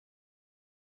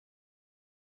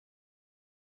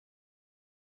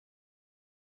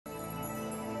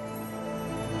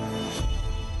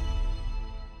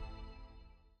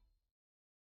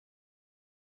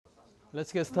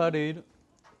Let's get started.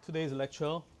 Today's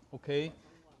lecture, okay?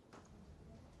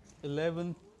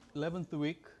 11th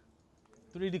week,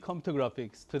 3D computer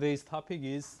graphics. Today's topic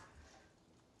is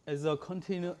as a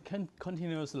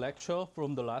continuous lecture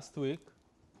from the last week.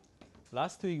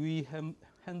 Last week we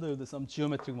handled some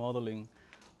geometric modeling.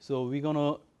 So we're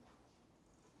gonna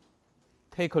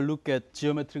take a look at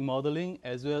geometric modeling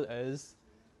as well as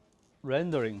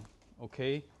rendering,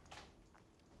 okay?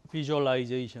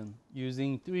 Visualization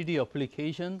using 3D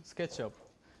application, SketchUp,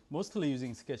 mostly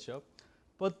using SketchUp,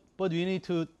 but we need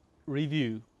to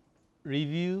review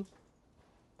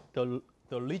the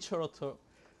literature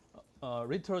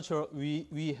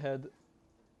we had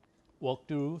walked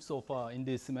through so far in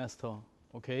this semester,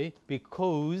 okay?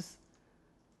 Because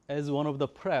as one of the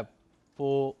prep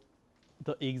for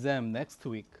the exam next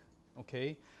week,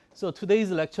 okay? So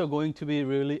today's lecture going to be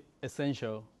really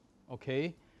essential,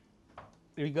 okay?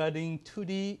 Regarding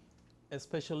 2D,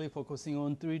 especially focusing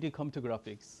on 3D computer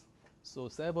graphics. So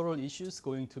several issues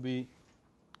going to be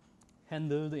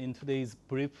handled in today's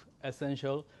brief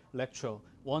essential lecture,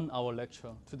 1 hour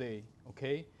lecture today,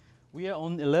 okay? We are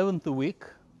on 11th week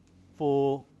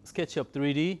for SketchUp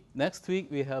 3D. Next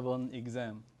week we have an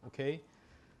exam, okay?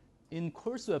 In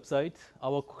course website,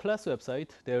 our class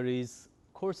website, there is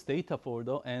course data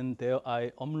folder, and there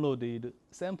I uploaded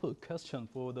sample question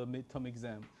for the midterm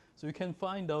exam. So you can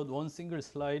find out one single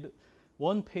slide,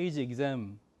 one page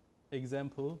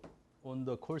example on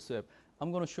the course web.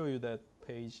 I'm going to show you that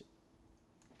page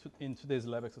in today's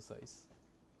lab exercise.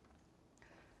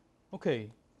 Okay,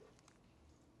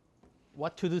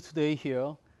 what to do today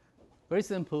here? Very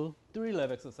simple, 3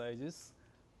 lab exercises.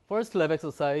 First lab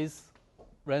exercise,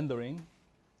 rendering.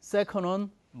 Second one,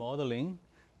 modeling.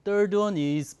 Third one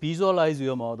is visualize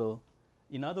your model.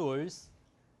 In other words,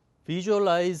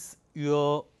 visualize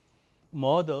your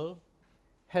model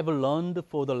have learned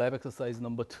for the lab exercise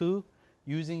number 2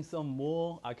 using some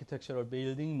more architectural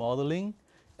building modeling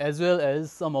as well as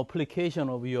some application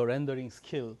of your rendering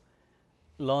skill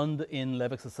learned in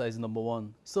lab exercise number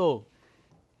 1. So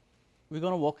we're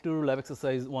going to walk through lab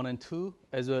exercise 1 and 2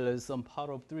 as well as some part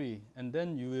of 3, and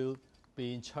then you will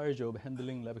be in charge of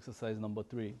handling lab exercise number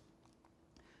 3.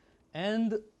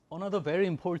 And another very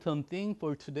important thing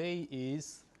for today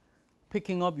is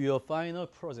picking up your final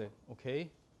project, okay?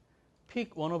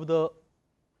 Pick one of the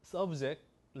subject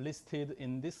listed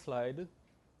in this slide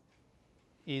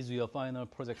is your final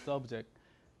project subject.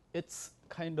 It's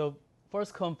kind of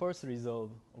first come, first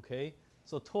resolve, okay?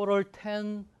 So total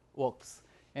 10 works,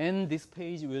 and this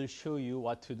page will show you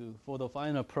what to do for the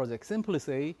final project. Simply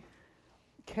say,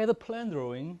 CAD plan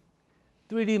drawing,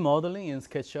 3D modeling in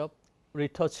SketchUp,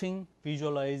 retouching,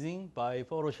 visualizing by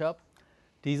Photoshop,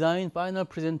 design final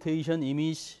presentation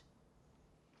image,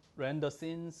 render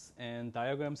scenes and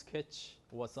diagram sketch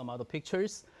or some other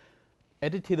pictures,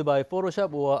 edited by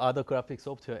Photoshop or other graphic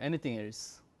software, anything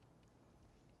else.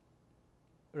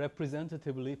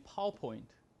 Representatively PowerPoint,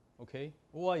 okay,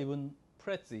 or even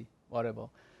Prezi, whatever.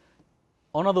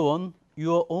 Another one,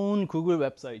 your own Google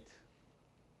website,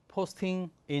 posting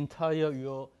entire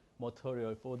your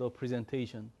material for the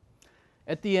presentation.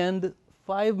 At the end,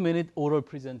 5-minute oral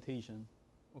presentation,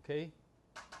 okay,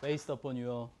 based upon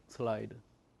your slide.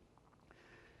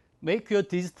 Make your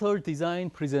digital design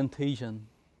presentation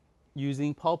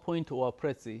using PowerPoint or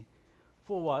Prezi.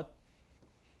 For what?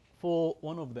 For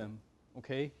one of them,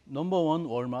 okay? Number 1,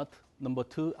 Walmart. Number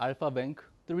 2, Alpha Bank.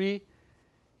 3,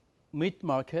 Meat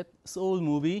Market. Soul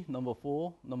Movie. Number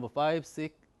 4. Number 5,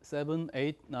 6, 7,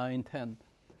 8, 9, 10.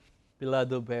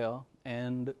 Billard Bear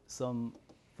and some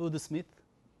Foodsmith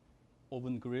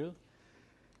oven grill.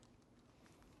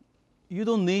 You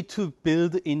don't need to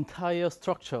build entire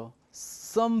structure.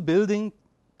 Some building,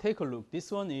 take a look.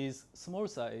 This one is small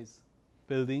size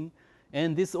building,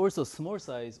 and this also small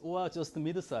size or just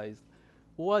mid-sized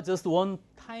or just one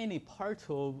tiny part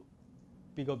of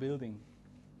bigger building.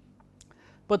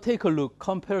 But take a look,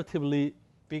 comparatively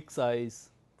big size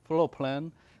floor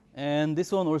plan, and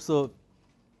this one also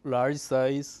large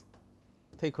size.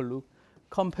 Take a look,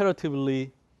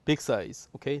 comparatively big size,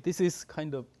 okay? This is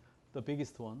kind of the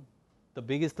biggest one, the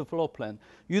biggest floor plan.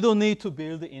 You don't need to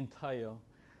build the entire.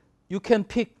 You can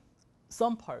pick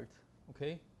some part,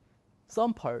 okay?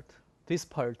 Some part, this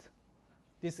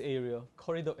area,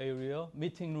 corridor area,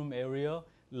 meeting room area,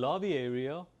 lobby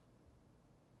area,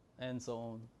 and so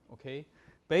on, okay?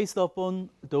 Based upon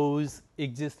those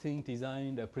existing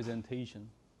design representation.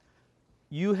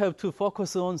 You have to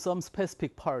focus on some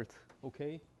specific part,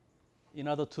 okay? In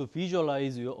order to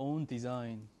visualize your own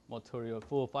design material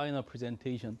for final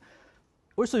presentation.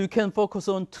 Also, you can focus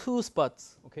on two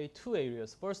spots, okay, two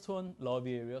areas. First one,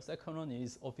 lobby area. Second one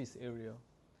is office area.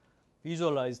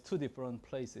 Visualize two different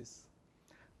places.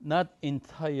 Not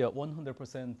entire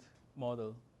 100%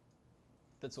 model.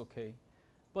 That's okay.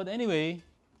 But anyway,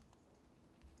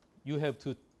 you have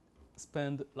to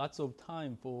spend lots of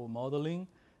time for modeling,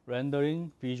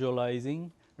 rendering,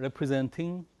 visualizing,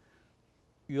 representing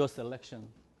your selection.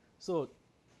 So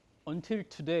until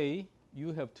today,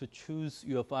 you have to choose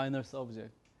your final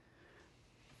subject.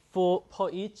 Per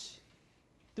each,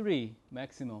 3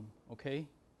 maximum, okay?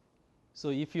 So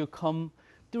if you come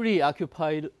 3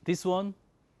 occupied this one,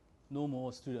 no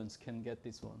more students can get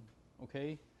this one,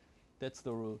 okay? That's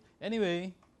the rule.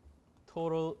 Anyway,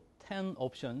 total 10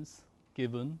 options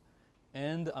given,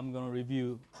 and I'm gonna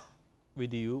review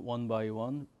with you one by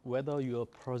one whether your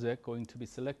project going to be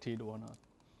selected or not.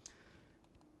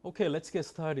 Okay, let's get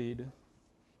started.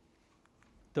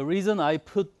 The reason I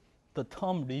put the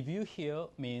term review here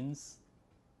means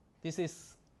this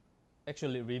is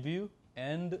actually review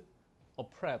and a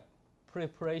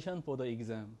preparation for the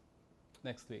exam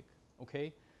next week,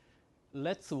 okay?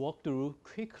 Let's walk through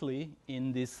quickly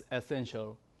in this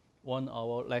essential 1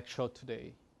 hour lecture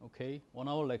today, okay? 1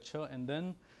 hour lecture, and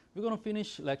then we're gonna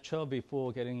finish lecture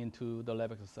before getting into the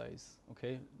lab exercise,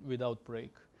 okay? Without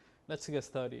break. Let's get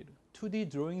started.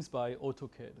 2D drawings by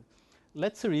AutoCAD.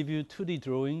 Let's review 2D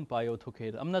drawing by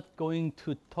AutoCAD. I'm not going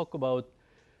to talk about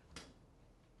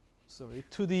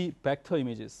 2D vector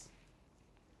images.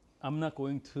 I'm not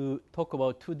going to talk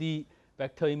about 2D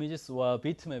vector images or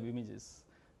bitmap images.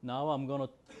 Now I'm going to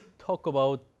talk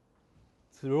about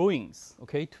drawings,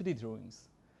 okay, 2D drawings.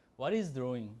 What is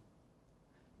drawing?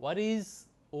 What is,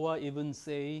 or even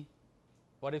say,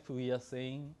 what if we are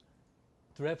saying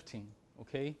drafting,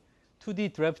 okay?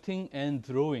 2D drafting and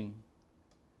drawing.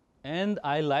 And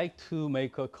I like to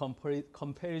make a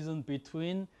comparison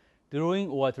between drawing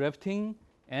or drafting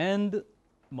and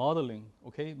modeling,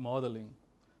 okay, modeling.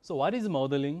 So what is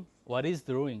modeling? What is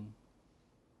drawing?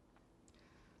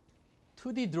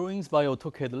 2D drawings by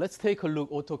AutoCAD. Let's take a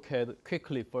look AutoCAD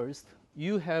quickly first.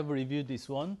 You have reviewed this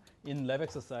one in lab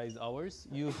exercise hours.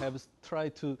 You have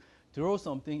tried to draw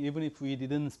something even if we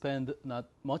didn't spend not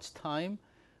much time.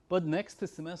 But next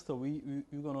semester, we're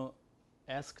gonna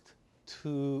asked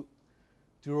to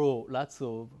draw lots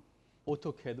of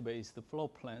AutoCAD-based floor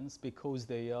plans because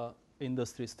they are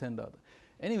industry standard.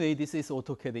 Anyway, this is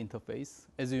AutoCAD interface.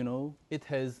 As you know, it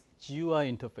has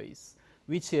GUI interface,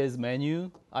 which has menu,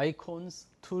 icons,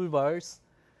 toolbars,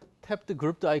 tapped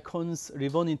grouped icons,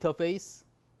 ribbon interface,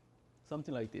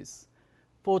 something like this.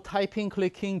 For typing,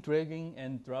 clicking, dragging,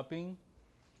 and dropping,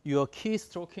 your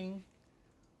keystroking,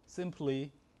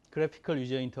 simply graphical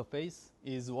user interface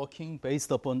is working based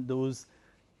upon those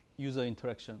user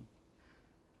interaction.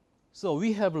 So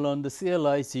we have learned the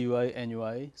CLI, GUI,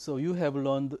 NUI. So you have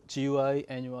learned GUI,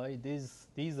 NUI.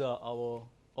 These are our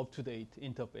up-to-date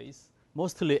interface,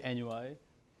 mostly NUI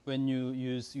when you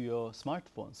use your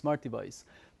smartphone, smart device.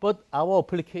 But our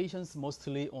applications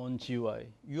mostly on GUI.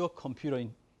 Your computer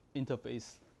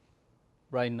interface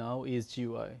right now is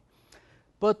GUI.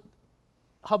 But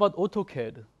how about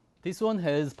AutoCAD? This one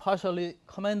has partially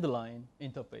command line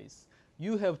interface.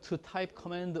 You have to type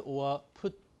command or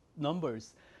put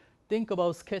numbers. Think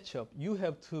about SketchUp. You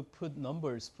have to put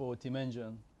numbers for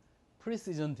dimension,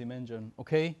 precision dimension,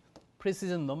 okay?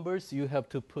 Precision numbers you have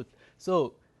to put.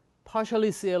 So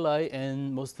partially CLI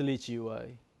and mostly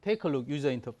GUI. Take a look,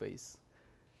 user interface.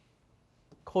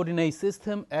 Coordinate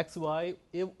system, XY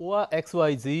or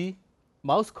XYZ,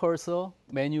 mouse cursor,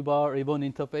 menu bar, ribbon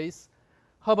interface.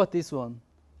 How about this one?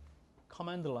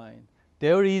 Command line.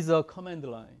 There is a command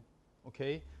line,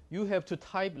 okay? You have to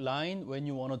type line when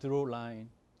you want to draw line.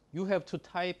 You have to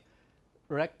type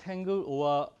rectangle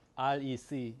or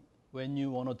REC when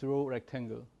you want to draw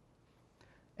rectangle.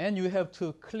 And you have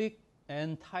to click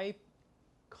and type,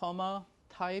 comma,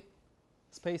 type,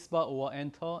 spacebar or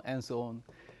enter, and so on.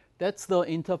 That's the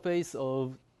interface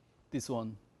of this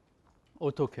one,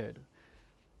 AutoCAD.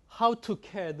 How to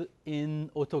CAD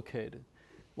in AutoCAD.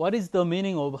 What is the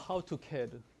meaning of how to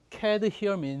CAD? CAD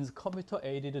here means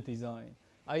computer-aided design.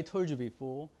 I told you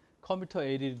before,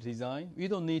 computer-aided design, we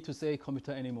don't need to say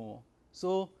computer anymore.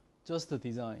 So just the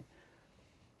design.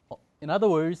 In other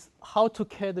words, how to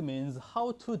CAD means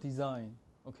how to design,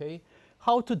 okay?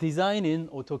 How to design in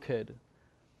AutoCAD.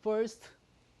 First,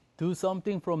 do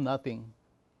something from nothing.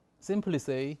 Simply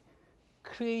say,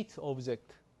 create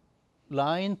object.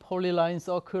 Line, polyline,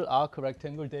 circle, arc,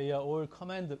 rectangle, they are all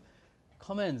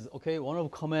commands, okay? One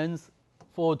of commands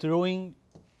for drawing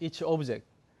each object.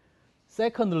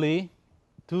 Secondly,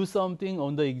 do something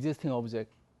on the existing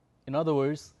object. In other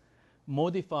words,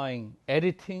 modifying,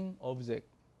 editing object,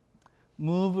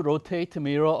 move, rotate,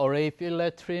 mirror, array,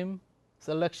 fillet, trim,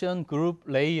 selection, group,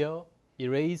 layer,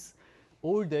 erase,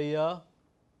 all they are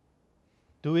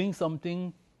doing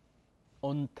something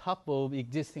on top of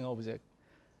existing object.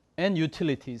 And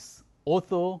utilities,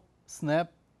 auto,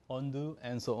 snap, undo,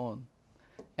 and so on,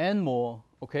 and more,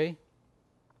 okay?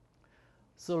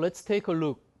 So let's take a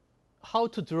look how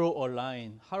to draw a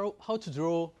line, how to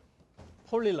draw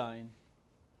polyline.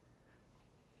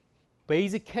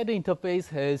 Basic CAD interface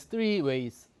has 3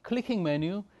 ways: clicking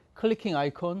menu, clicking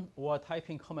icon, or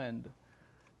typing command.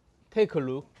 Take a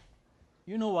look.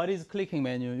 You know what is clicking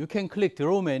menu. You can click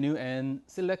draw menu and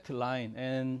select line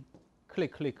and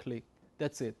click, click, click.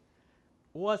 That's it.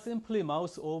 Or simply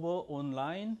mouse over on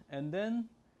line, and then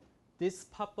this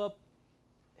pop-up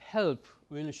help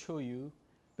will show you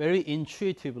very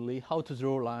intuitively how to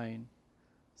draw line.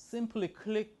 Simply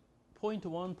click point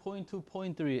 1, point 2,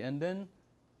 point 3, and then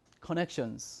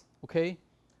connections, okay?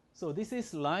 So this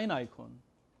is line icon,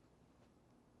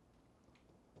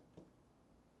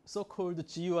 so-called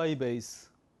GUI base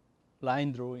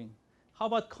line drawing. How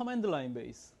about command line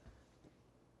base?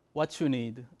 What you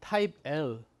need? Type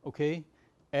L, okay?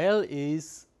 L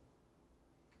is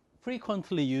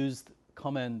frequently used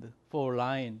command for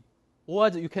line, or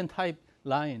you can type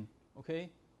line, okay?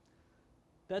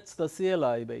 That's the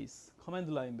CLI base,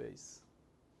 command line base.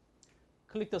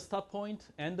 Click the stop point,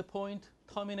 end point,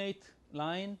 terminate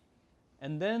line,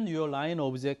 and then your line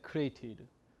object created.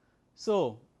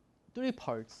 So 3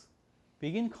 parts: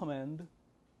 begin command,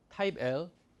 type L,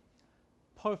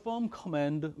 perform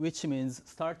command, which means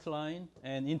start line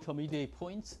and intermediate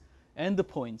points, end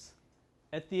points.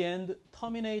 At the end,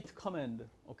 terminate command,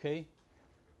 okay?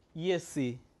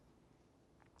 ESC,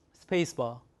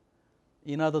 spacebar,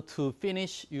 in order to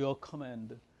finish your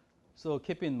command. So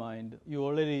keep in mind, you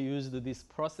already used this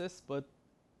process, but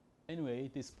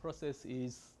anyway, this process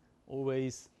is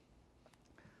always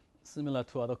similar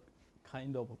to other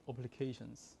kind of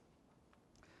applications.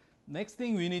 Next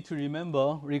thing we need to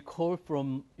remember, recall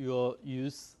from your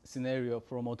use scenario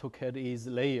from AutoCAD is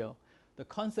layer, the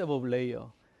concept of layer.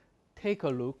 Take a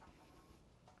look.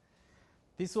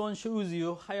 This one shows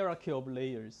you hierarchy of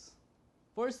layers.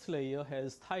 First layer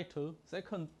has title,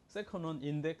 second one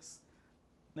index,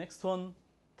 next one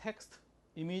text,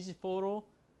 image, photo,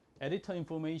 editor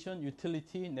information,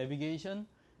 utility, navigation.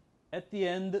 At the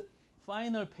end,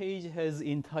 final page has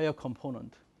entire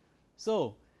component.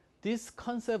 So this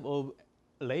concept of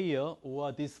layer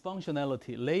or this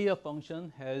functionality, layer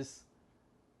function, has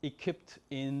equipped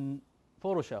in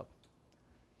Photoshop,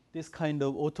 this kind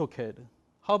of AutoCAD.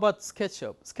 How about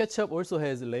SketchUp? SketchUp also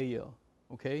has a layer,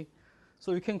 okay?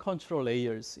 So you can control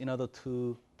layers in order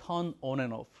to turn on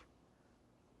and off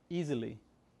easily.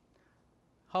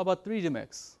 How about 3D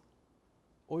Max?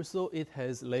 Also it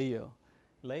has layer.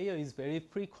 Layer is very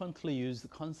frequently used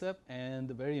concept and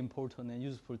very important and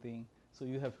useful thing. So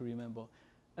you have to remember.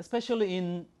 Especially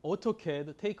in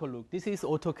AutoCAD, take a look. This is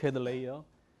AutoCAD layer.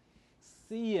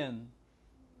 CN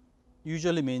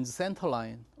usually means center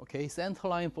line, okay? Center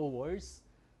line for walls.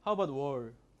 How about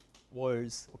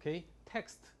walls, okay?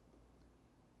 Text,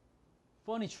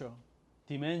 furniture,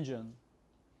 dimension,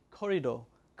 corridor,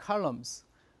 columns.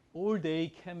 All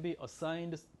they can be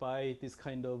assigned by this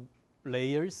kind of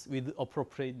layers with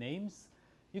appropriate names.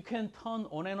 You can turn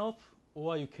on and off,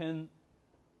 or you can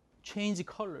change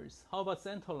colors. How about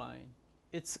center line?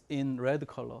 It's in red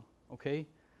color, okay?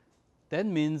 That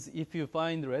means if you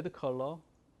find red color,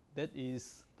 that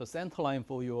is the center line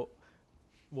for your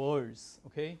walls,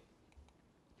 okay?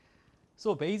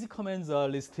 So basic commands are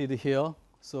listed here.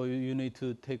 So you need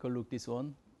to take a look at this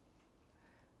one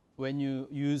when you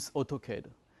use AutoCAD.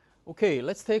 Okay,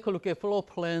 let's take a look at floor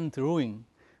plan drawing.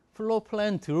 Floor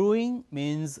plan drawing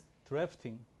means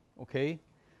drafting, okay?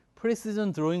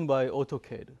 Precision drawing by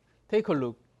AutoCAD. Take a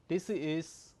look. This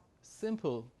is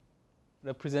simple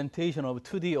representation of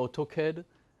 2D AutoCAD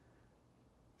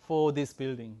for this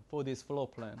building, for this floor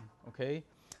plan, okay?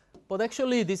 But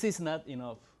actually this is not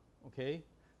enough, okay?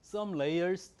 Some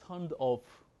layers turned off.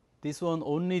 This one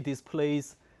only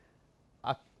displays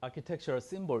architectural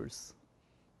symbols,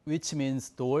 which means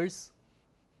doors,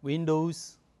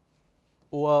 windows,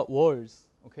 or walls,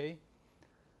 okay?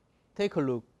 Take a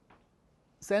look.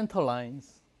 Center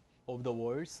lines of the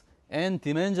walls and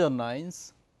dimension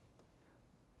lines,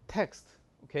 text,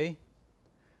 okay?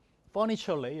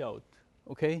 Furniture layout,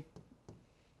 okay?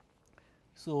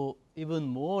 So even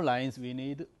more lines we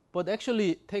need, but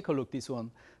actually take a look this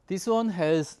one. This one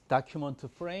has document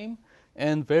frame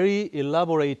and very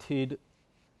elaborated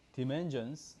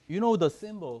dimensions. You know the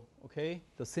symbol, okay?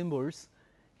 The symbols.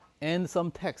 and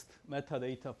some text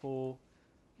metadata for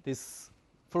this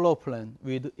floor plan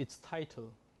with its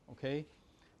title. Okay,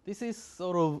 this is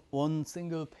sort of one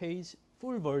single page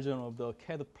full version of the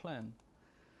CAD plan.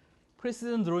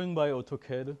 Precision drawing by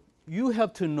AutoCAD. You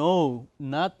have to know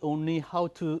not only how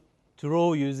to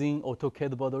draw using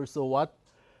AutoCAD, but also what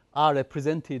are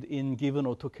represented in given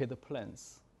AutoCAD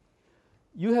plans.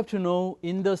 You have to know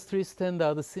industry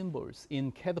standard symbols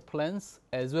in CAD plans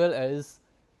as well as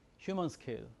human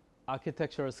scale,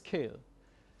 architectural scale.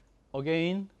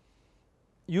 Again,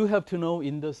 you have to know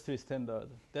industry standard.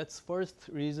 That's first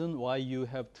reason why you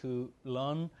have to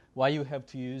learn, why you have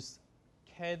to use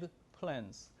CAD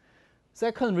plans.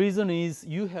 Second reason is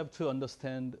you have to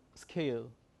understand scale,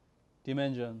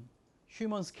 dimension,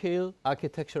 human scale,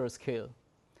 architectural scale.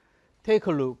 Take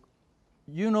a look.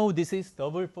 You know this is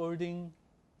double folding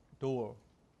door,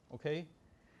 okay?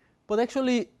 But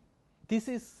actually, this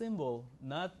is symbol,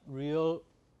 not real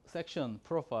section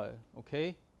profile,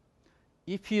 okay?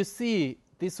 If you see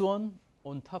this one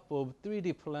on top of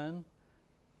 3D plan,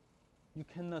 you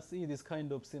cannot see this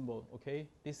kind of symbol, okay?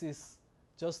 This is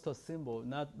just a symbol,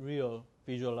 not real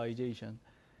visualization.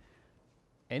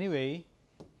 Anyway,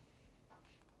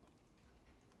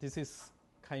 this is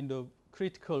kind of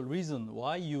critical reason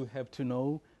why you have to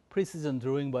know precision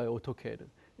drawing by AutoCAD.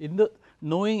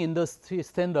 Knowing industry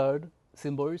standard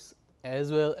symbols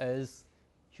as well as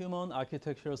human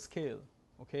architectural scale,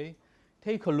 okay?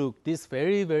 Take a look, this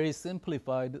very, very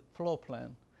simplified floor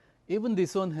plan. Even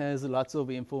this one has lots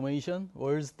of information,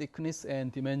 walls, thickness,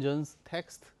 and dimensions,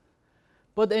 text.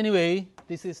 But anyway,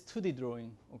 this is 2D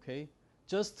drawing, okay?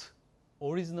 Just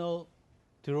original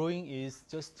drawing is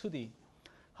just 2D.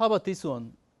 How about this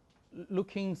one?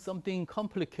 Looking something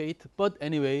complicated, but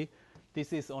anyway,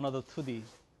 this is another 2D,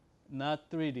 not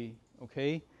 3D,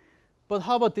 okay? But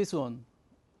how about this one?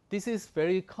 This is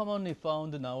very commonly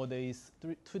found nowadays,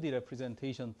 2D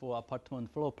representation for apartment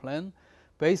floor plan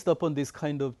based upon this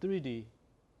kind of 3D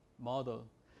model.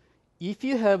 If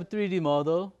you have 3D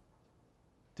model,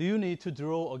 do you need to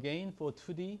draw again for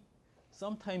 2D?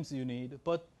 Sometimes you need,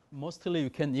 but mostly you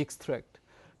can extract.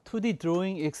 2D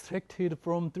drawing extracted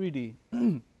from 3D.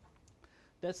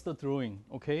 That's the drawing,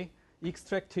 okay?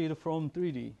 Extracted from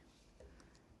 3D.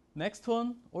 Next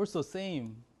one, also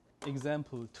same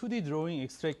example. 2D drawing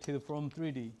extracted from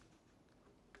 3D.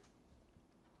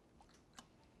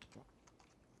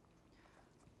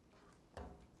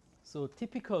 So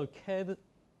typical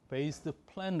CAD-based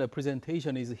plan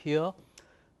representation is here.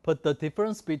 But the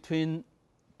difference between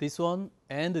this one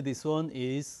and this one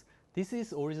is this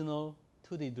is original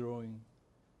 2D drawing.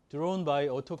 Drawn by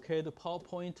AutoCAD,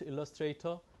 PowerPoint,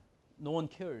 Illustrator, no one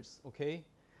cares, okay?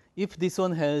 If this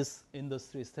one has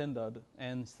industry standard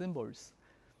and symbols.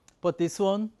 But this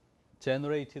one,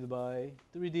 generated by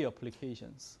 3D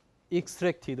applications,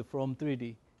 extracted from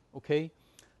 3D, okay?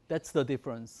 That's the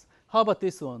difference. How about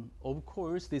this one? Of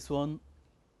course, this one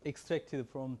extracted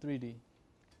from 3D.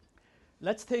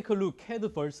 Let's take a look,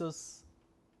 CAD versus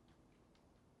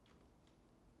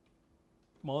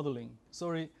modeling.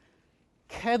 Sorry,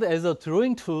 CAD as a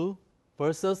drawing tool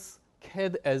versus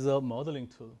CAD as a modeling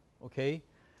tool, okay?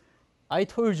 I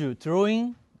told you,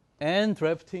 drawing and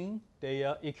drafting, they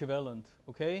are equivalent,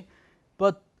 okay?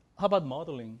 But how about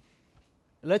modeling?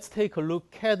 Let's take a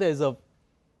look, CAD as a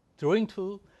drawing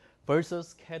tool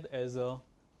versus CAD as a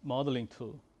modeling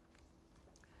tool.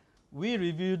 We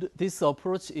reviewed this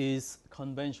approach is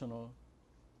conventional,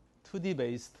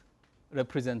 2D-based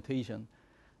representation.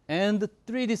 And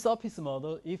 3D surface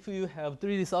model, if you have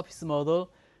 3D surface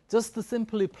model, just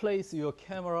simply place your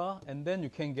camera and then you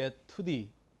can get 2D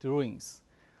drawings.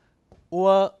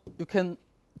 Or you can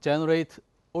generate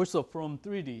also from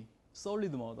 3D,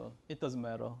 solid model. It doesn't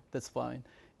matter, that's fine.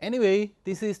 Anyway,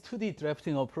 this is 2D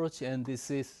drafting approach and this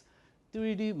is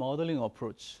 3D modeling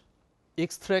approach.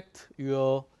 Extract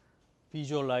your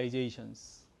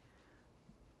visualizations.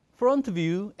 Front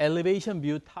view, elevation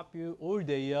view, top view, all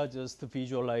they are just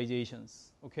visualizations,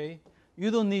 okay?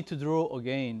 You don't need to draw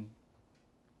again.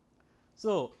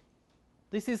 So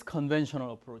this is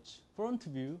conventional approach. Front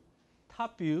view,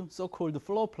 top view, so-called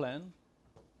floor plan,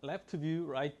 left view,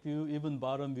 right view, even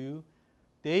bottom view,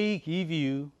 they give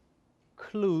you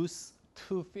clues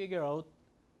to figure out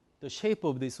the shape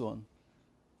of this one.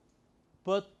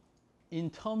 But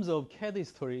in terms of CAD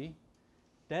history,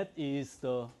 that is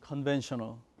the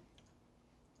conventional,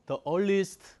 the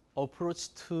earliest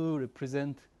approach to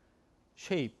represent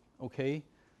shape, okay?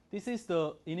 This is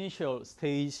the initial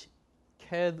stage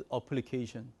CAD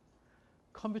application.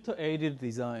 Computer-aided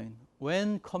design.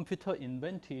 When computer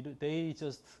invented, they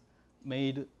just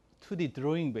made 2D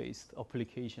drawing-based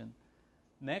application.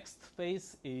 Next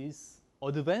phase is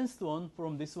advanced one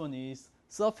from this one is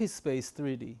surface-based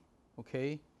 3D.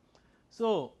 Okay,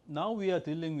 so now we are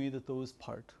dealing with those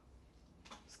parts.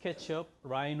 SketchUp,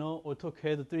 Rhino,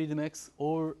 AutoCAD, 3D Max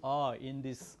all are in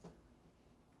this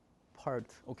part.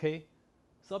 Okay,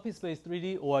 surface-based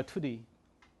 3D or 2D.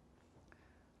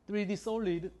 3D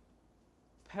solid,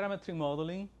 parametric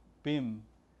modeling, BIM.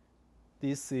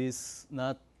 This is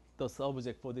not the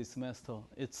subject for this semester.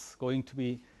 It's going to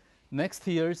be next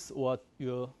year's or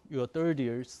your third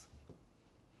year's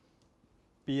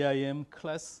BIM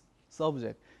class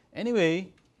subject.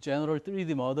 Anyway, general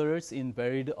 3D modelers in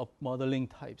varied modeling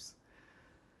types.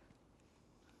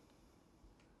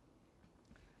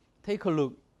 Take a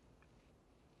look.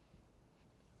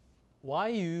 Why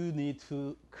you need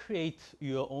to create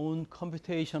your own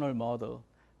computational model,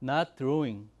 not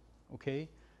drawing, okay?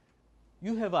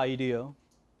 You have idea,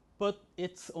 but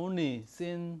it's only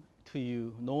seen to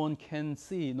you. No one can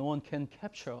see, no one can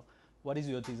capture what is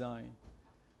your design.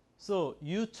 So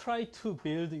you try to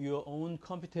build your own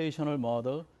computational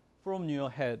model from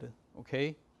your head,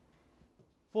 okay?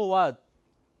 For what?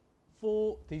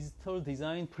 For digital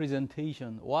design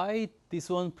presentation. Why this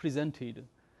one presented?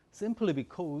 Simply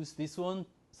because this one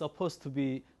supposed to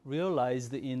be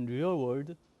realized in real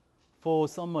world for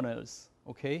someone else,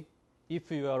 okay?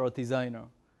 If you are a designer.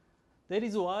 That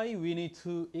is why we need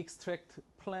to extract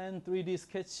plan, 3D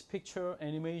sketch, picture,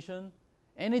 animation,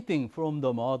 anything from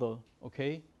the model,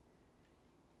 okay?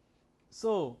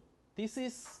 So this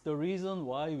is the reason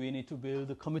why we need to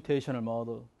build a computational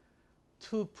model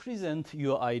to present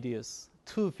your ideas,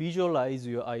 to visualize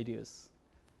your ideas.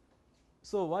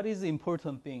 So what is the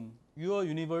important thing? Your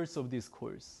universe of this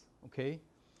course, okay?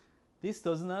 This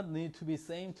does not need to be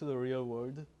same to the real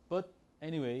world, but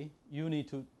anyway, you need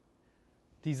to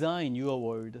design your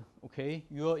world, okay?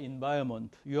 Your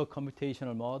environment, your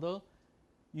computational model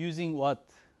using what?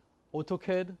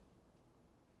 AutoCAD,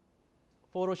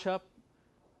 Photoshop,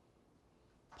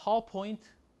 PowerPoint,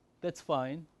 that's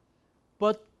fine.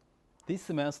 But this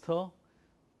semester,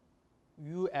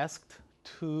 you asked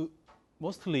to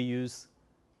mostly use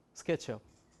SketchUp,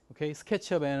 okay?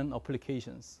 SketchUp and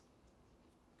applications.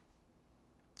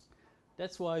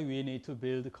 That's why we need to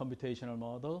build a computational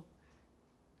model.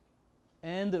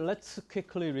 And let's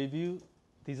quickly review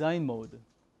design mode.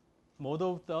 Mode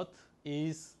of thought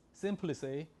is simply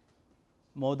say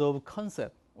mode of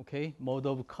concept, okay? Mode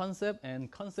of concept and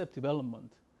concept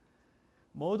development.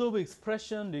 Mode of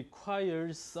expression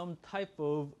requires some type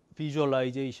of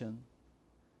visualization,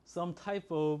 some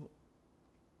type of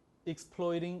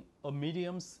exploiting a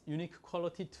medium's unique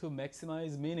quality to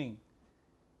maximize meaning,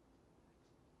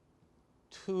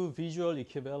 to visual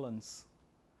equivalence.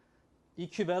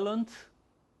 Equivalent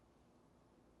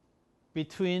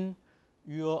between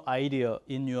your idea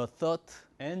in your thought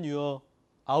and your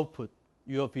output,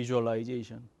 your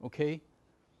visualization, okay?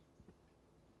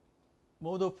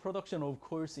 Mode of production, of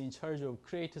course, in charge of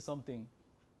create something.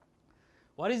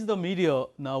 What is the media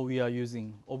now we are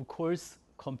using? Of course,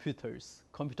 computers,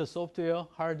 computer software,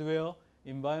 hardware,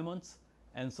 environments,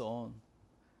 and so on.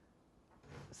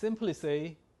 Simply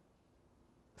say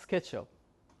SketchUp.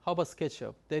 How about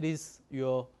SketchUp? That is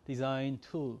your design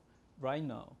tool right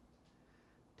now.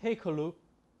 Take a look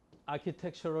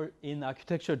in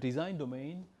architecture design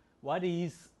domain. What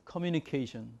is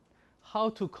communication? How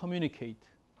to communicate?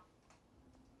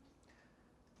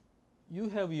 You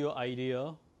have your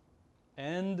idea,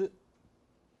 and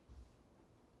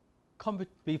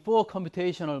before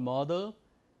computational model,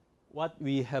 what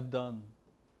we have done,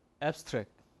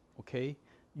 abstract, okay?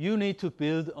 You need to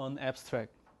build on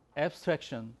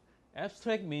abstraction.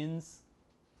 Abstract means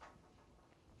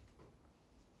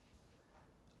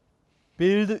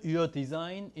build your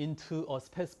design into a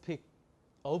specific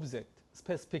object,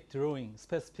 specific drawing,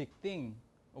 specific thing,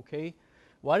 okay?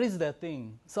 What is that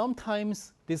thing?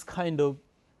 Sometimes this kind of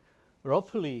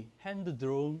roughly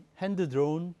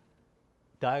hand-drawn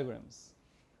diagrams,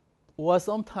 or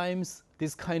sometimes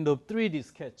this kind of 3D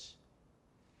sketch,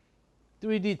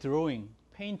 3D drawing,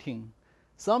 painting.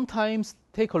 Sometimes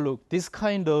take a look, this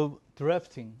kind of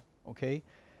drafting, okay?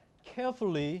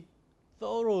 Carefully,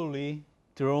 thoroughly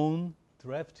drawn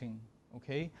drafting,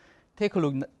 okay? Take a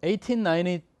look,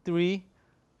 1893,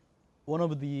 one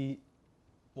of the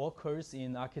workers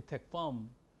in architect firm,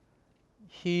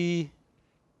 he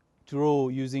drew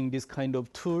using this kind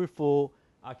of tool for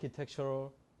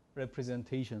architectural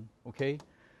representation, okay?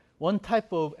 One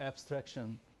type of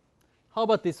abstraction. How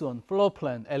about this one? Floor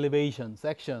plan, elevation,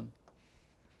 section,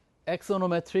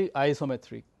 axonometric,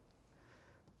 isometric.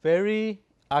 Very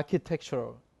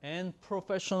architectural and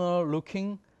professional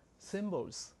looking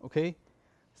symbols, okay?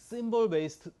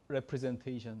 symbol-based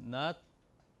representation, not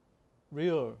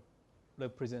real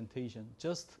representation,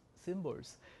 just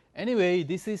symbols. Anyway,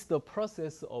 this is the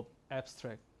process of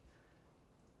abstract.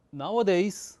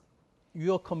 Nowadays,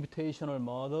 your computational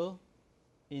model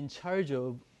in charge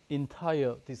of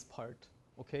entire this part,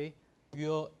 okay?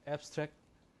 Your abstract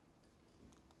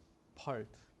part.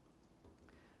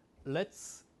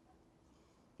 Let's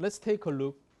take a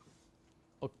look,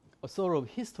 a sort of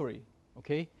history,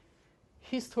 okay?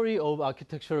 History of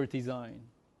architectural design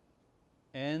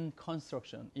and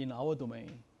construction in our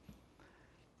domain.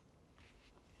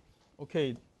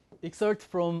 Okay, excerpt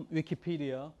from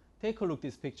Wikipedia. Take a look at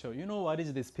this picture. You know what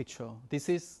is this picture? This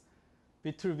is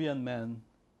Vitruvian Man.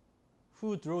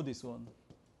 Who drew this one?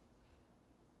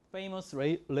 Famous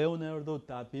Leonardo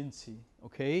da Vinci.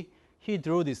 Okay, he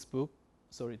drew this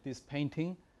this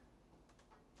painting.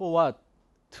 For what?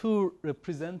 To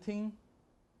representing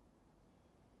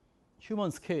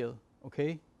human scale.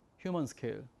 Okay, human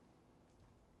scale.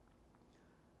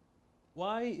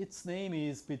 Why its name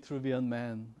is Vitruvian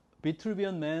Man?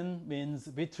 Vitruvian Man means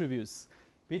Vitruvius.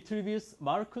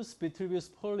 Marcus Vitruvius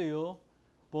Pollio,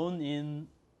 born in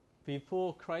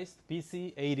before Christ,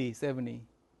 BC 80, 70,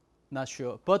 not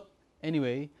sure. But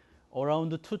anyway,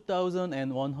 around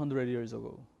 2,100 years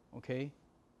ago, okay?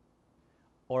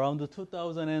 Around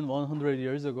 2,100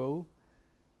 years ago,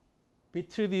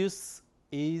 Vitruvius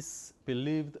is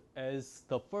believed as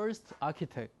the first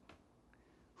architect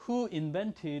who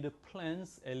invented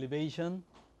plans, elevation,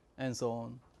 and so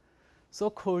on.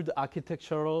 So-called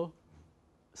architectural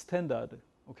standard,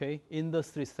 okay?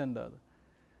 Industry standard,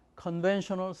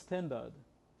 conventional standard,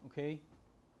 okay?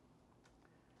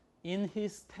 In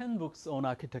his 10 books on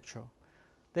architecture.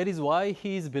 That is why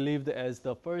he is believed as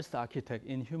the first architect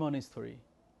in human history,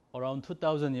 around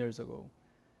 2,000 years ago.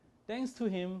 Thanks to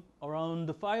him,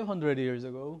 around 500 years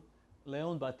ago,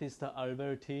 Leon Battista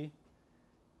Alberti,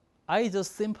 I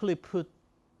just simply put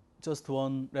just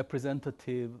one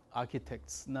representative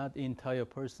architects, not entire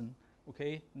person,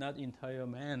 okay? Not entire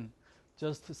man,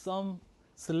 just some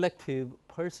selective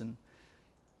person.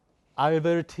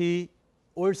 Alberti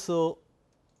also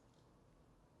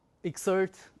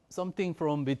exert something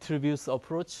from Vitruvius'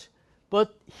 approach,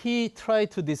 but he tried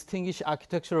to distinguish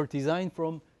architectural design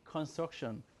from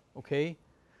construction, okay?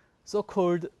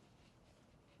 So-called,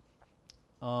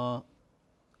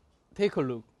 take a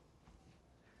look.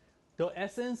 The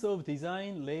essence of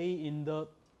design lay in the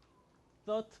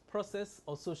thought process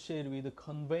associated with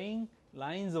conveying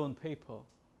lines on paper.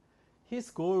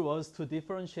 His goal was to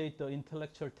differentiate the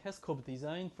intellectual task of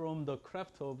design from the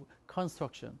craft of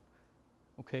construction.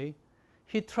 Okay?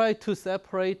 He tried to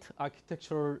separate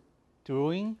architectural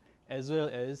drawing as well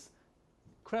as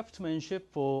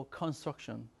craftsmanship for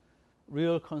construction,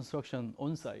 real construction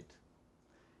on site.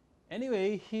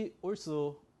 Anyway, he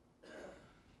also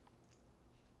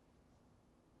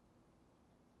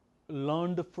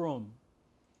learned from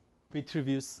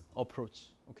Vitruvius' approach.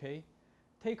 Okay?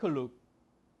 Take a look.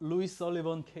 Louis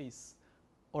Sullivan case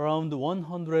around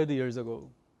 100 years ago,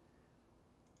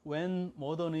 when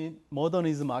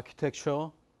modernism architecture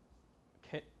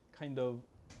kind of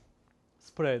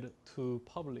spread to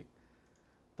public.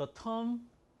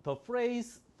 The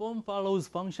phrase form follows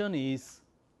function is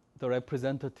the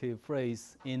representative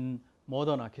phrase in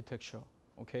modern architecture.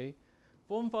 Okay?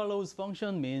 Form follows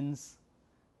function means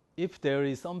if there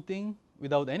is something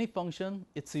without any function,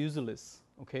 it's useless,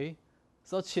 okay?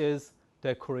 Such as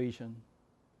decoration.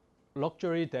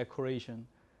 Luxury decoration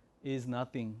is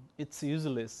nothing. It's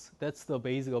useless. That's the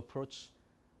basic approach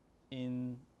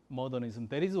in modernism.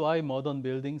 That is why modernism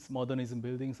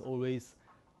buildings always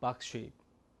box shape,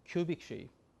 cubic shape,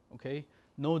 okay?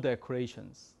 No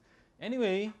decorations.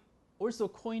 Anyway, also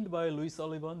coined by Louis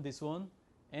Sullivan, this one,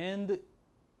 and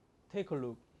take a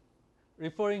look.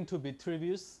 Referring to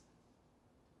Vitruvius,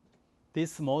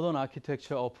 this modern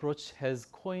architecture approach has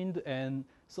coined and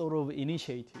sort of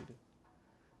initiated.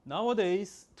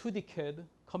 Nowadays, 2D CAD,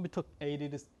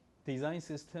 computer-aided design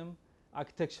system,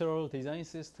 architectural design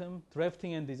system,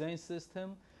 drafting and design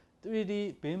system,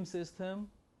 3D BIM system.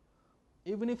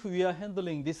 Even if we are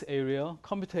handling this area,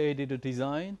 computer-aided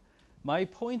design, my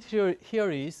point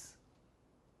here is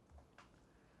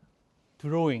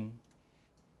drawing,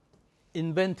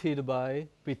 invented by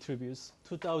Vitruvius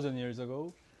 2,000 years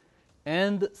ago,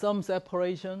 and some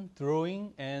separation,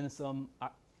 drawing, and some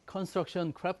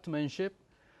construction craftsmanship.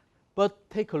 But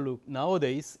take a look.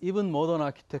 Nowadays, even modern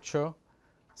architecture,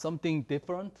 something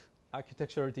different,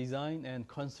 architectural design and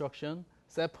construction,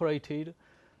 separated.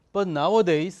 But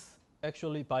nowadays,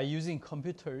 actually, by using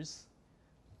computers,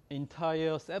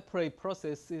 entire separate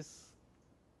processes,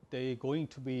 they're going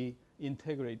to be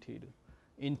integrated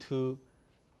into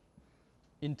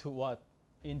what?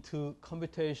 Into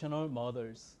computational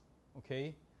models.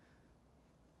 Okay.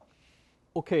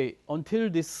 Okay, until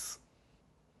this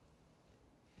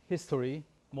history,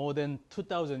 more than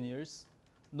 2,000 years,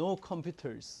 no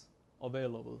computers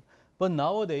available. But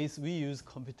nowadays we use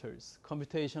computers,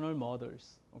 computational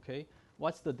models. Okay,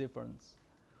 what's the difference?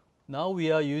 Now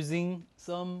we are using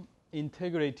some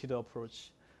integrated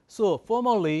approach. So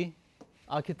formally,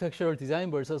 architectural design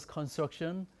versus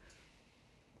construction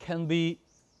can be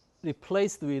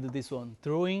replaced with this one,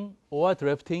 drawing or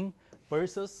drafting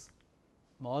versus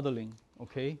modeling.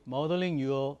 Okay, modeling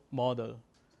your model.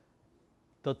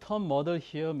 The term model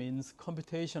here means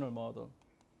computational model.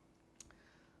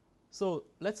 So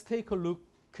let's take a look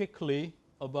quickly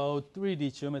about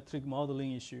 3D geometric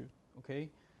modeling issue. Okay,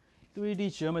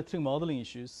 3D geometric modeling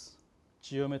issues,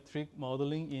 geometric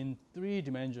modeling in 3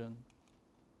 dimensions.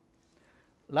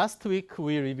 Last week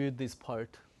we reviewed this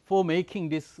part. For making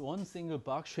this one single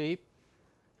box shape,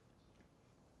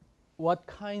 what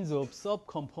kinds of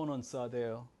subcomponents are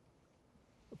there?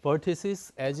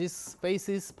 Vertices, edges,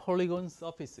 faces, polygons,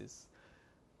 surfaces.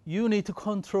 You need to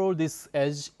control this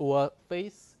edge or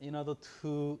face in order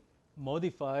to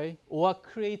modify or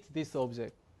create this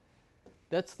object.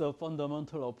 That's the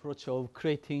fundamental approach of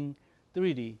creating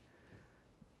 3D.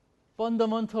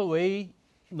 Fundamental way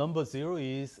number 0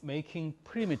 is making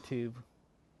primitive.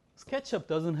 SketchUp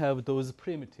doesn't have those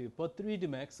primitives, but 3D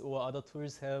Max or other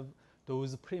tools have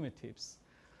those primitives.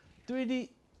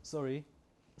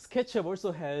 SketchUp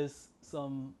also has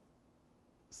some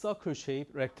circle shape,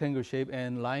 rectangle shape,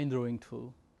 and line drawing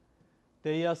tool.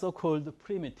 They are so-called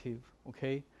primitive.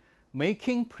 Okay,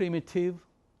 making primitive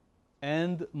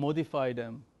and modify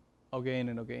them again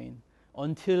and again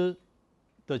until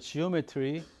the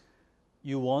geometry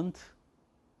you want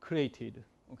created.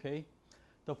 Okay,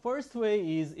 the first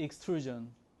way is extrusion,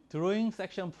 drawing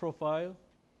section profile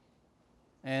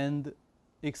and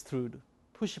extrude,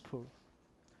 push-pull.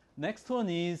 Next one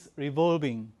is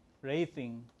revolving,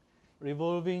 wraithing,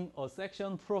 revolving a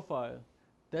section profile.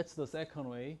 That's the second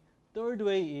way. Third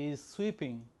way is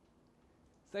sweeping,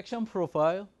 section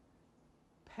profile,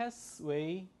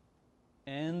 pathway,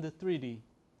 and 3D.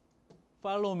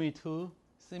 Follow me tool,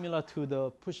 similar to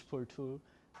the push-pull tool.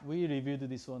 We reviewed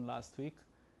this one last week.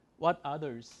 What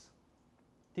others?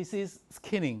 This is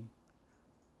skinning.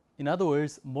 In other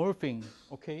words, morphing.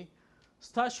 Okay,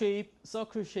 star shape,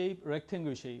 circle shape,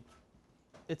 rectangle shape.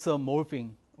 It's a morphing.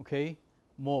 Okay,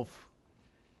 morph.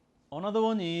 Another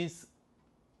one is,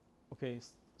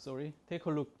 take a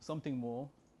look, something more.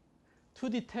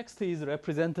 2D text is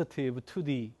representative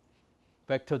 2D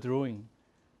vector drawing.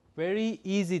 Very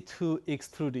easy to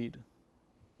extrude it.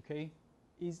 Okay,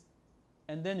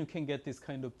 and then you can get this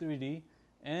kind of 3D.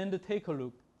 And take a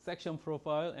look, section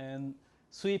profile and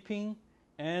sweeping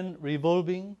and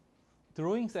revolving,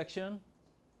 drawing section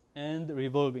and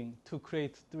revolving to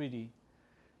create 3D.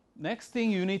 Next thing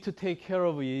you need to take care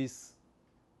of is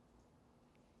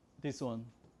this one,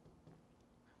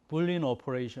 Boolean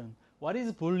operation. What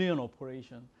is Boolean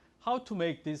operation? How to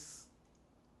make this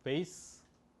base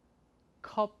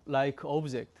cup-like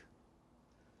object?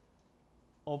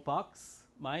 A box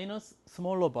minus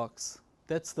smaller box.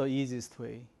 That's the easiest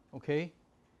way. Okay,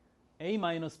 A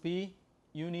minus B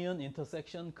union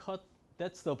intersection cut.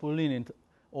 That's the Boolean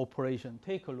operation.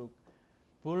 Take a look.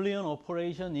 Boolean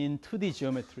operation in 2D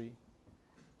geometry.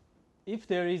 If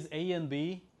there is A and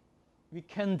B, we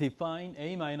can define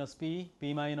A minus B,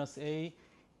 B minus A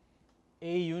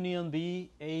union B,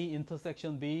 A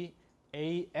intersection B,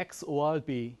 A XOR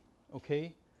B.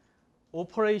 Okay,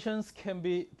 operations can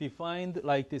be defined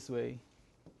like this way.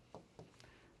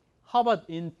 How about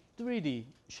in 3D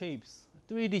shapes,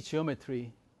 3D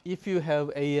geometry? If you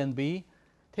have A and B,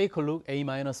 take a look, A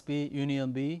minus B,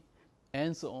 union B,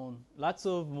 and so on. Lots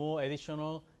of more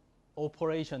additional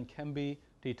operation can be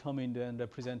determined and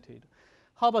represented.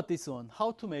 How about this one?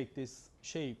 How to make this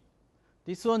shape?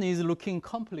 This one is looking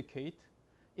complicated.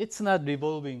 It's not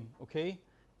revolving, okay?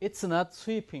 It's not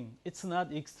sweeping. It's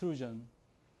not extrusion.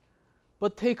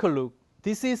 But take a look.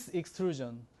 This is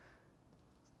extrusion.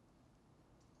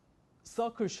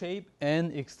 Circle shape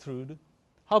and extrude.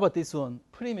 How about this one?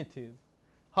 Primitive.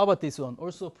 How about this one?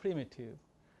 Also primitive.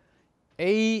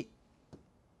 A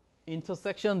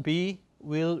intersection B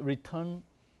will return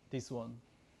this one.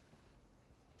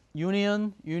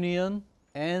 Union, union,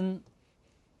 and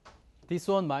this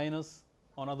one minus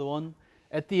another one.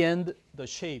 At the end, the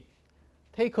shape.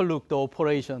 Take a look, the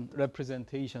operation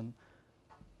representation.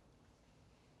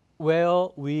 Where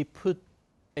we put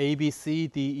A, B, C,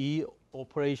 D, E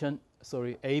operation,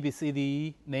 A, B, C, D,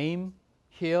 E name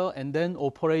here, and then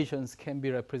operations can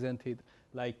be represented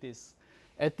like this.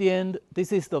 At the end,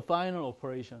 this is the final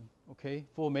operation, okay,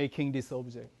 for making this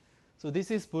object. So this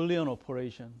is Boolean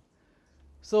operation.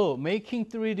 So making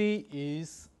 3D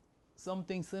is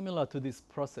something similar to this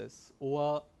process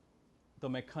or the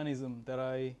mechanism that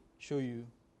I showed you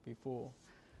before.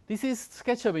 This is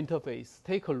SketchUp interface.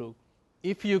 Take a look.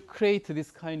 If you create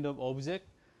this kind of object,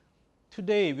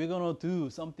 today we're going to do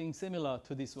something similar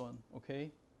to this one,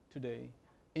 okay, today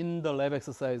in the lab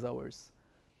exercise hours.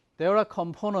 There are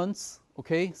components,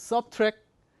 okay, subtract.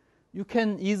 You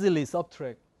can easily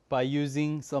subtract by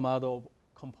using some other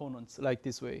components like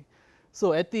this way.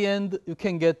 So at the end, you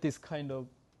can get this kind of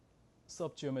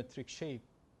subgeometric shape,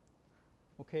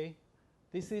 okay.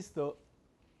 This is the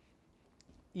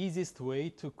easiest way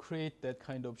to create that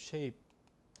kind of shape.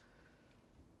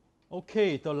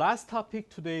 Okay, the last topic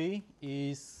today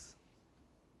is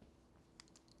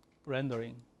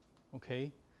rendering,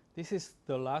 okay. This is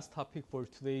the last topic for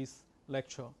today's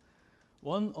lecture.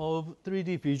 One of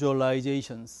 3D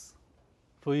visualizations,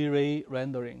 V-Ray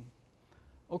rendering.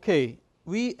 Okay,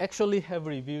 we actually have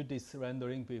reviewed this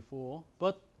rendering before,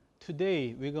 but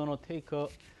today we're going to take a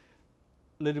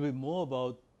little bit more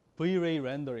about V-Ray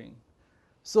rendering.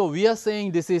 So we are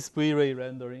saying this is V-Ray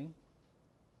rendering,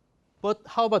 but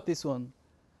how about this one?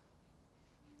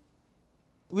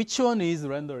 Which one is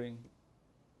rendering?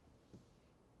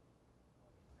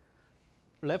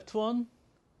 Left one,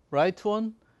 right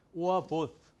one, or both?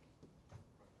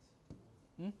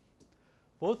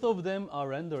 Both of them are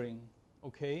rendering,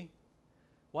 okay?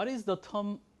 What is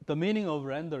the meaning of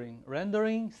rendering?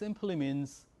 Rendering simply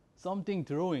means something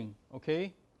drawing,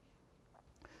 okay?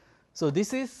 So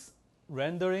this is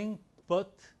rendering,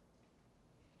 but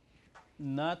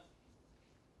not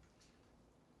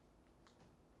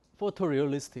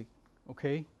photorealistic,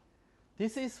 okay?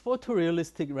 This is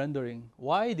photorealistic rendering.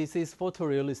 Why this is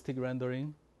photorealistic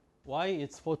rendering? Why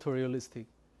it's photorealistic?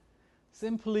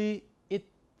 Simply, it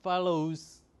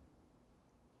follows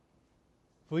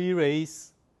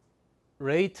V-Ray's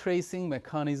ray tracing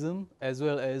mechanism as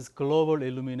well as global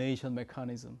illumination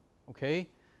mechanism, okay?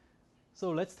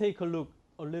 So let's take a look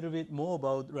a little bit more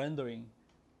about rendering.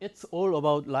 It's all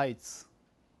about lights.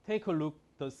 Take a look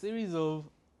at the series of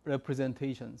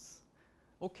representations.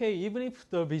 Okay, even if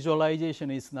the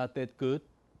visualization is not that good,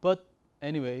 but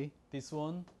anyway, this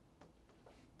one,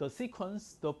 the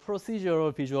sequence, the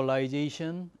procedural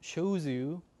visualization shows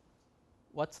you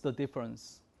what's the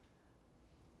difference.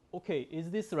 Okay,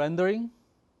 is this rendering?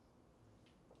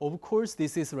 Of course,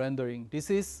 this is rendering. This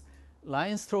is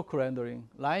line stroke rendering,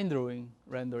 line drawing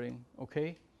rendering,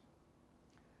 okay?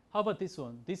 How about this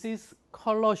one? This is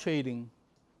color shading,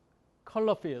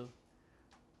 color fill.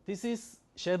 This is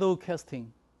shadow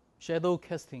casting,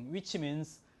 which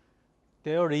means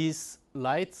there is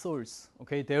light source,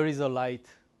 okay? There is a light.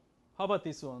 How about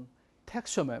this one?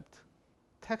 Texture mapped.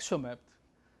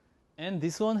 And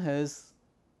this one has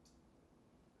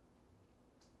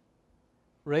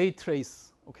ray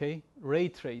trace, okay? Ray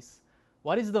trace.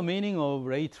 What is the meaning of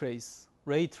ray trace?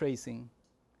 Ray tracing.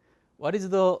 What is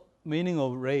the meaning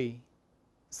of ray?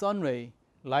 Sun ray,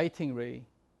 lighting ray.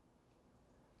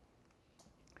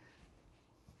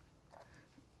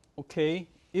 Okay,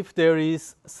 if there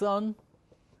is sun,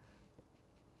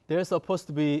 there's supposed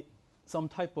to be some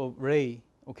type of ray,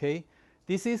 okay?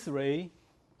 This is ray,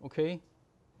 okay?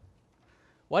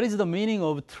 What is the meaning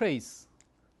of trace?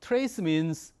 Trace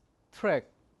means track,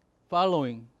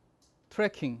 following,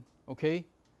 tracking, okay?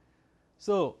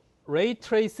 So ray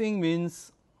tracing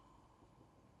means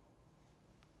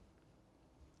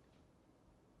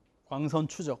광선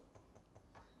추적,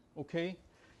 okay?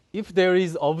 If there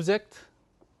is object,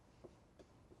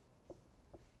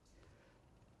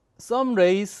 some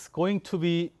rays going to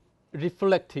be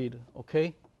reflected,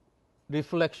 okay?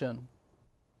 Reflection.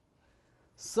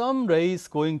 Some rays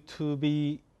going to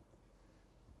be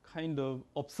kind of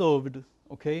observed,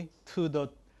 okay, to the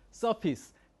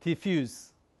surface,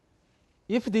 diffuse.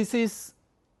 If this is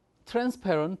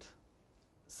transparent,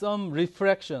 some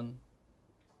refraction.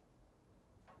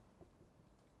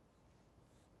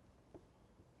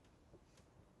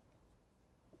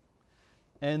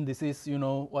 And this is, you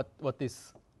know, what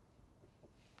this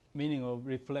meaning of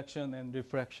reflection and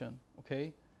refraction,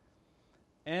 okay?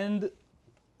 And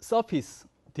surface,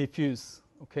 diffuse,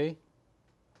 okay?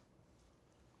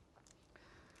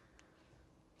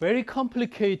 Very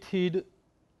complicated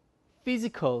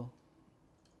physical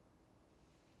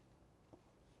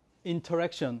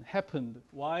interaction happened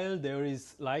while there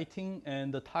is lighting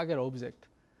and the target object.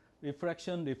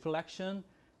 Refraction, reflection,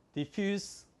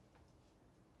 diffuse,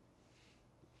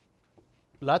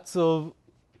 lots of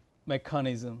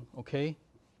mechanism, okay?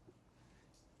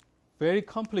 Very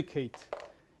complicated.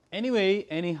 Anyway,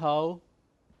 anyhow,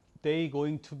 they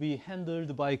going to be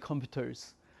handled by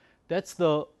computers. That's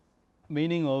the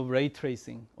meaning of ray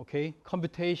tracing, okay?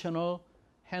 Computational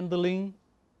handling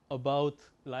about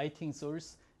lighting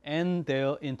source and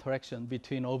their interaction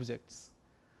between objects.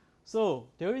 So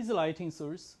there is a lighting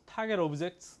source, target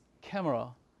objects, camera,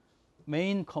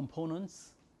 main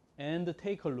components, and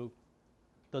take a look.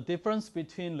 The difference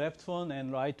between left one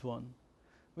and right one.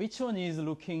 Which one is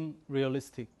looking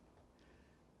realistic?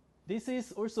 This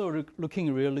is also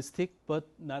looking realistic, but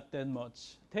not that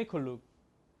much. Take a look.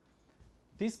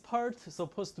 This part is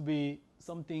supposed to be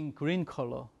something green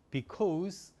color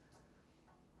because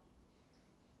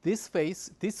this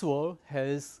face, this wall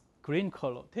has green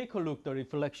color. Take a look, the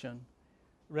reflection.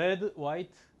 Red,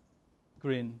 white,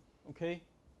 green, okay?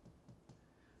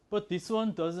 But this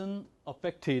one doesn't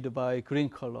affected by green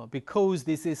color because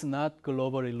this is not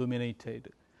global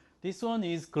illuminated. This one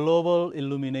is global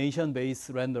illumination based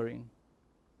rendering,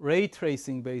 ray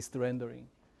tracing based rendering.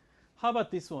 How about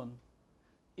this one?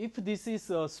 If this is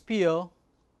a sphere,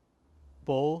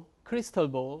 ball, crystal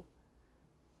ball,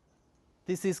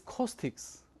 this is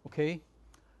caustics, okay?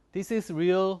 This is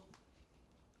real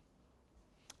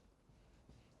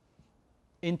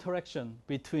interaction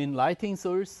between lighting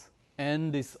source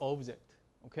and this object,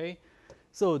 okay?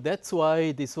 So that's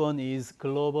why this one is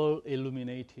global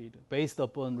illuminated based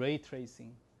upon ray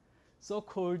tracing,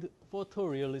 so-called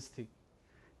photorealistic.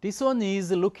 This one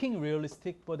is looking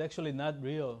realistic, but actually not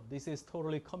real. This is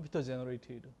totally computer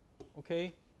generated,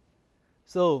 okay?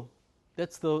 So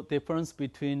that's the difference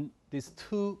between these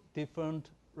two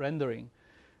different rendering.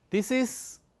 This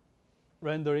is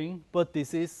rendering, but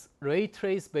this is ray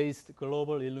trace based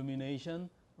global illumination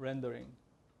rendering.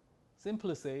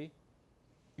 Simply say,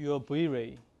 your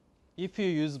V-ray. If you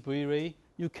use V-ray,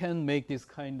 you can make this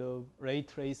kind of ray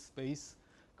trace space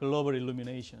global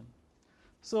illumination.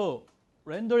 So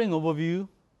rendering overview,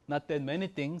 not that many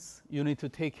things you need to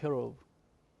take care of,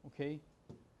 okay?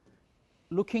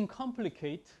 Looking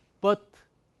complicated, but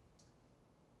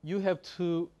you have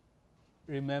to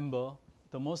remember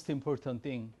the most important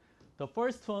thing. The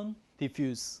first one,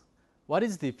 diffuse. What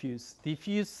is diffuse?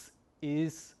 Diffuse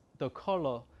is the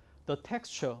color, the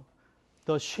texture,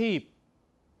 the shape,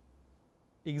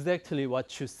 exactly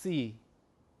what you see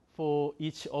for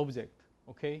each object,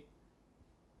 okay?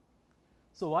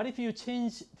 So what if you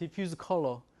change diffuse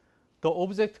color? The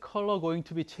object color going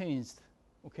to be changed,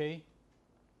 okay?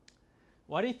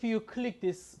 What if you click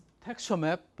this texture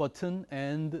map button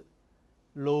and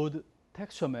load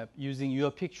texture map using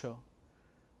your picture?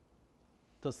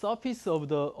 The surface of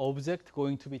the object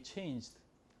going to be changed.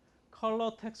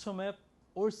 Color texture map,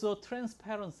 also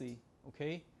transparency,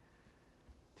 okay?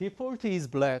 Default is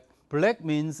black. Black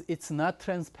means it's not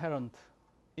transparent.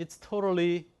 It's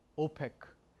totally opaque.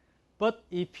 But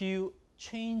if you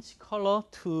change color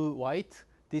to white,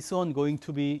 this one going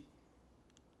to be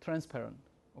transparent,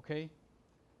 okay?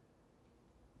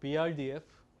 BRDF,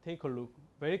 take a look.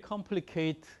 Very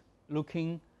complicated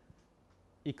looking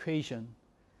equation.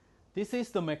 This is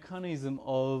the mechanism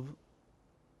of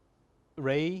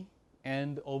ray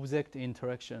and object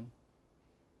interaction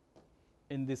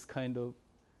in this kind of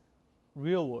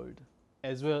real world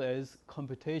as well as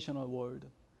computational world.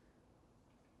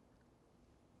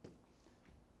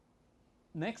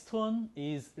 Next one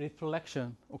is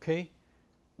reflection, okay?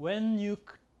 When you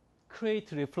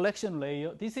create reflection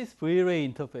layer, this is V-ray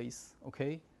interface,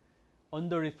 okay?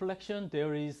 Under reflection,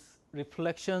 there is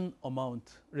reflection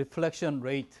amount, reflection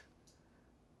rate.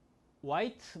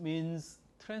 White means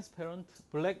transparent,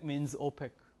 black means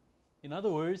opaque. In other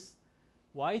words,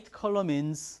 white color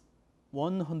means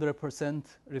 100%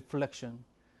 reflection,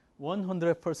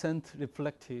 100%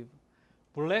 reflective.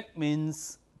 Black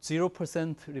means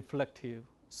 0% reflective.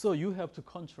 So you have to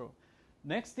control.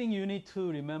 Next thing you need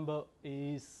to remember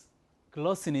is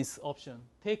glossiness option.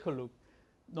 Take a look.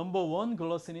 Number 1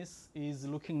 glossiness is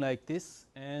looking like this,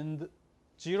 and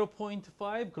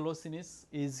 0.5 glossiness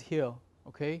is here,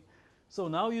 okay? So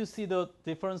now you see the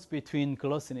difference between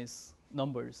glossiness,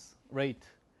 numbers, rate.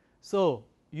 So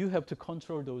you have to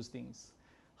control those things.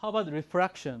 How about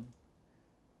refraction?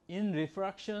 In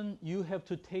refraction, you have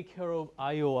to take care of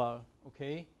IOR,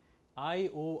 okay?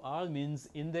 IOR means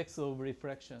index of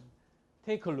refraction.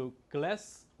 Take a look,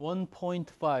 glass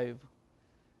 1.5.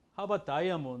 How about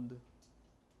diamond?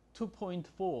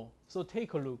 2.4. So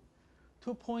take a look.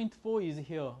 2.4 is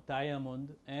here,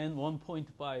 diamond, and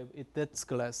 1.5, that's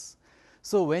glass.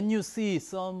 So when you see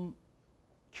some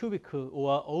cubicle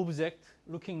or object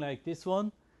looking like this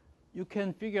one, you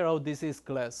can figure out this is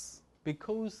glass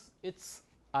because it's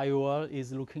IOR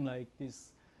is looking like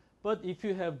this. But if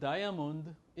you have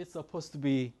diamond, it's supposed to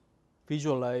be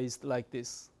visualized like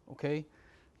this, okay?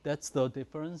 That's the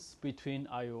difference between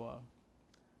IOR.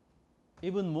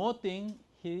 Even more thing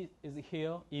is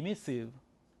here, emissive,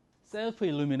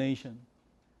 self-illumination.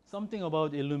 Something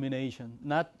about illumination,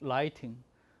 not lighting.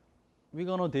 We're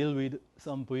gonna deal with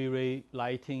some V-ray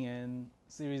lighting and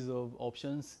series of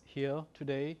options here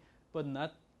today, but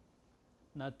not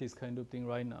this kind of thing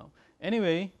right now.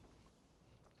 Anyway,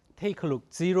 take a look,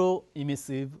 0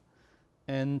 emissive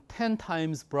and 10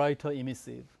 times brighter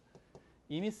emissive.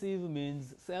 Emissive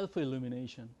means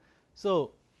self-illumination.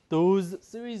 So those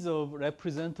series of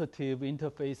representative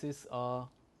interfaces are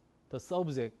the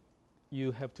subject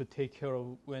you have to take care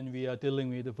of when we are dealing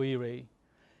with V-ray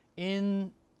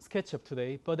in SketchUp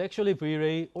today, but actually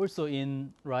V-ray also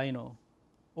in Rhino,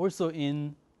 also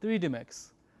in 3D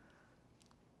Max.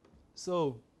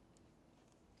 So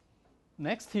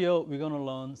next year we're going to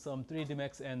learn some 3D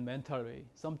Max and mental ray,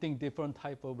 something different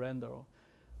type of renderer.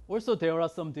 Also there are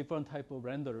some different type of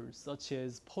renderers such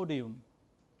as Podium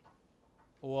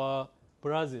or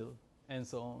Brazil and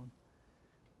so on.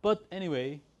 But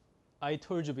anyway, I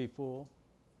told you before,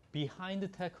 behind the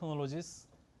technologies,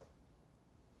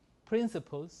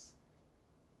 principles,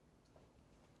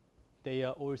 they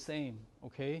are all same,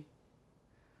 okay?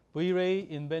 V-ray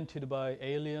invented by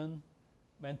alien,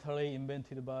 mental ray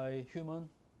invented by human,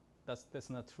 that's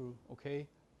not true, okay?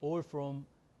 All from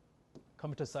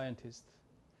computer scientists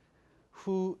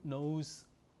who knows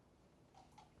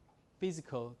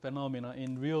physical phenomena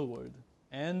in real world,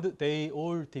 and they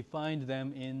all defined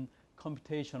them in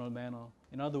computational manner.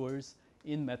 In other words,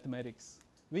 in mathematics,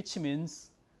 which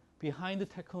means behind the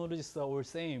technologies are all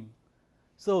same.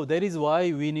 So that is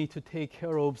why we need to take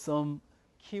care of some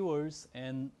keywords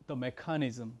and the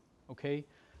mechanism, okay?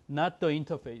 Not the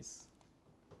interface.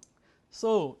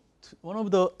 So one of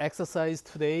the exercise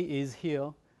today is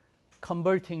here,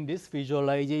 converting this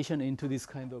visualization into this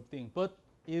kind of thing, but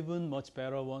even much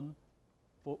better one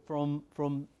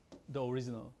from the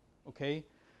original, okay?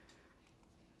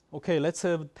 Okay, let's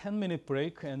have a 10-minute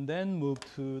break and then move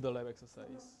to the lab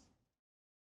exercise.